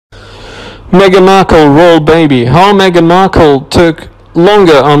Meghan Markle royal baby. How Meghan Markle took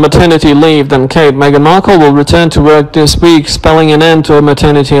longer on maternity leave than Kate. Meghan Markle will return to work this week, spelling an end to her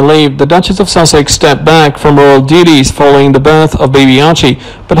maternity leave. The Duchess of Sussex stepped back from royal duties following the birth of baby Archie.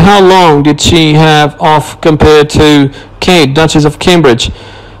 But how long did she have off compared to Kate, Duchess of Cambridge?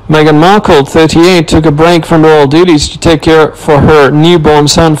 Meghan Markle, 38, took a break from royal duties to take care for her newborn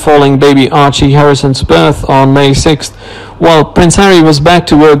son following baby Archie Harrison's birth on May 6th. While Prince Harry was back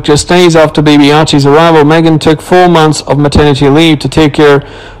to work just days after baby Archie's arrival, Meghan took 4 months of maternity leave to take care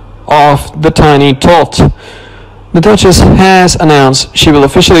of the tiny tot. The Duchess has announced she will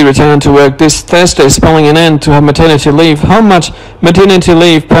officially return to work this Thursday, spelling an end to her maternity leave. How much maternity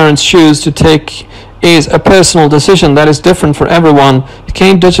leave parents choose to take is a personal decision that is different for everyone.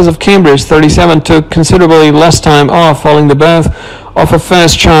 Kate, Duchess of Cambridge, 37, took considerably less time off following the birth of her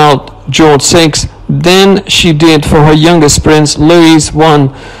first child, George VI, than she did for her youngest prince, Louis I.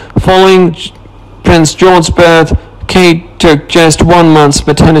 Following Prince George's birth, Kate took just 1 month's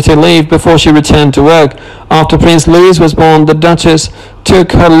maternity leave before she returned to work. After Prince Louis was born, the Duchess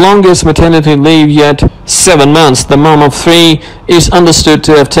took her longest maternity leave yet, 7 months. The mom of 3 is understood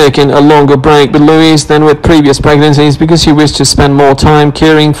to have taken a longer break with Louis than with previous pregnancies because she wished to spend more time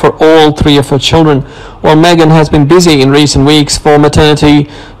caring for all 3 of her children. While Meghan has been busy in recent weeks, for maternity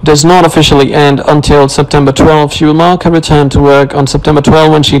does not officially end until September 12. She will mark her return to work on September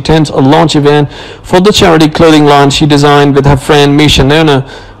 12 when she attends a launch event for the charity clothing line she designed with her friend Misha Nona.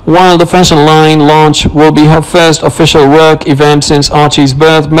 While the fashion line launch will be her first official work event since Archie's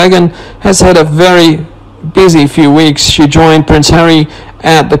birth, Meghan has had a very busy few weeks. She joined Prince Harry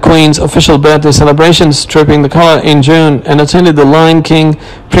at the Queen's official birthday celebrations, tripping the colour in June, and attended the Lion King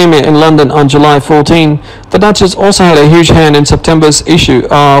premiere in London on July 14. The Duchess also had a huge hand in September's issue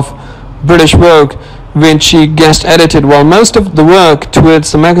of British Vogue, which she guest edited. While most of the work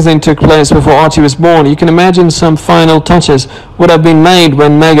towards the magazine took place before Archie was born, you can imagine some final touches would have been made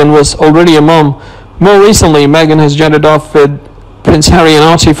when Meghan was already a mom. More recently, Meghan has jetted off with Prince Harry and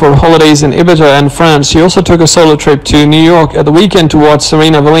Archie for holidays in Ibiza and France. She also took a solo trip to New York at the weekend to watch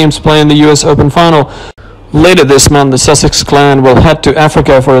Serena Williams play in the US Open final. Later this month, the Sussex clan will head to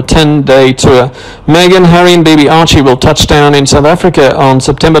Africa for a 10-day tour. Meghan, Harry and baby Archie will touch down in South Africa on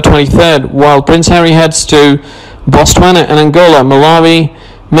September 23rd, while Prince Harry heads to Botswana and Angola, Malawi.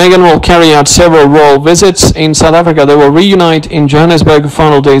 Meghan will carry out several royal visits in South Africa. They will reunite in Johannesburg for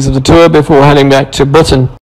final days of the tour before heading back to Britain.